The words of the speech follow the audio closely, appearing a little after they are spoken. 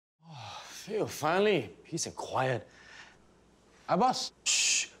Phew, finally, peace and quiet. Boss.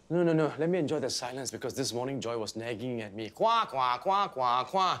 Shh. No. Let me enjoy the silence because this morning Joy was nagging at me. Quack, quack, quack, quack,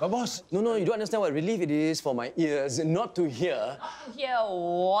 quack. But boss. No, you don't understand what relief it is for my ears not to hear. Hear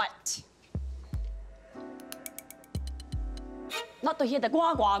what? Not to hear the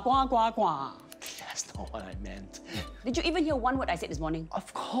gua, gua, gua, gua, gua. That's not what I meant. Did you even hear one word I said this morning?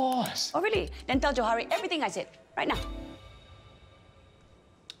 Of course. Oh, really? Then tell Johari everything I said, right now.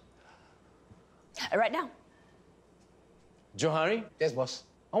 Right now. Johari, Yes, boss.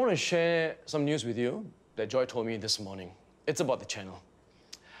 I want to share some news with you that Joy told me this morning. It's about the channel.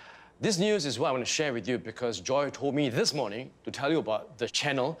 This news is what I want to share with you because Joy told me this morning to tell you about the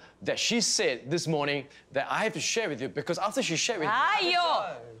channel that she said this morning that I have to share with you because after she shared with me...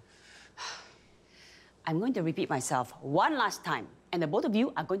 Ayo! I'm going to repeat myself one last time, and the both of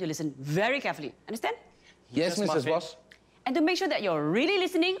you are going to listen very carefully. Understand? Yes, Yes, Mrs. Muffin. Boss. And to make sure that you're really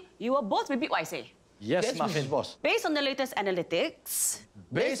listening, you will both repeat what I say. Yes, Muffin. Mrs. Boss. Based on the latest analytics,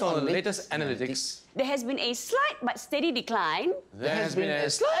 Based on the latest analytics, there has been a slight but steady decline there has been a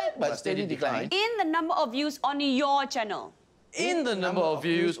slight but steady decline in the number of views on your channel. in the number of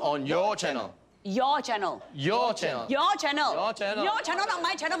views on your channel. Your channel. Your channel. Your channel. Your channel. Your channel, not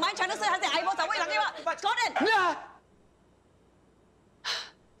my channel. My channel 係喺我手威諗嘅嘛。Got it? Yeah.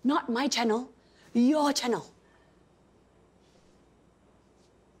 Not my channel. Your channel.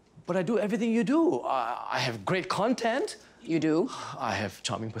 But I do everything you do. I have great content. You do? I have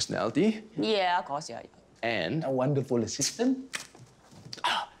charming personality. Yeah, of course, yeah. And A wonderful assistant.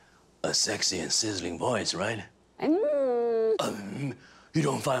 a sexy and sizzling voice, right? Mm. You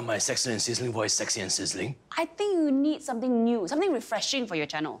don't find my sexy and sizzling voice sexy and sizzling? I think you need something new, something refreshing for your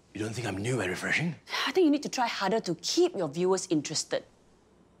channel. You don't think I'm new and refreshing? I think you need to try harder to keep your viewers interested.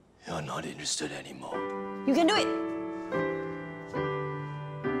 You're not interested anymore. You can do it.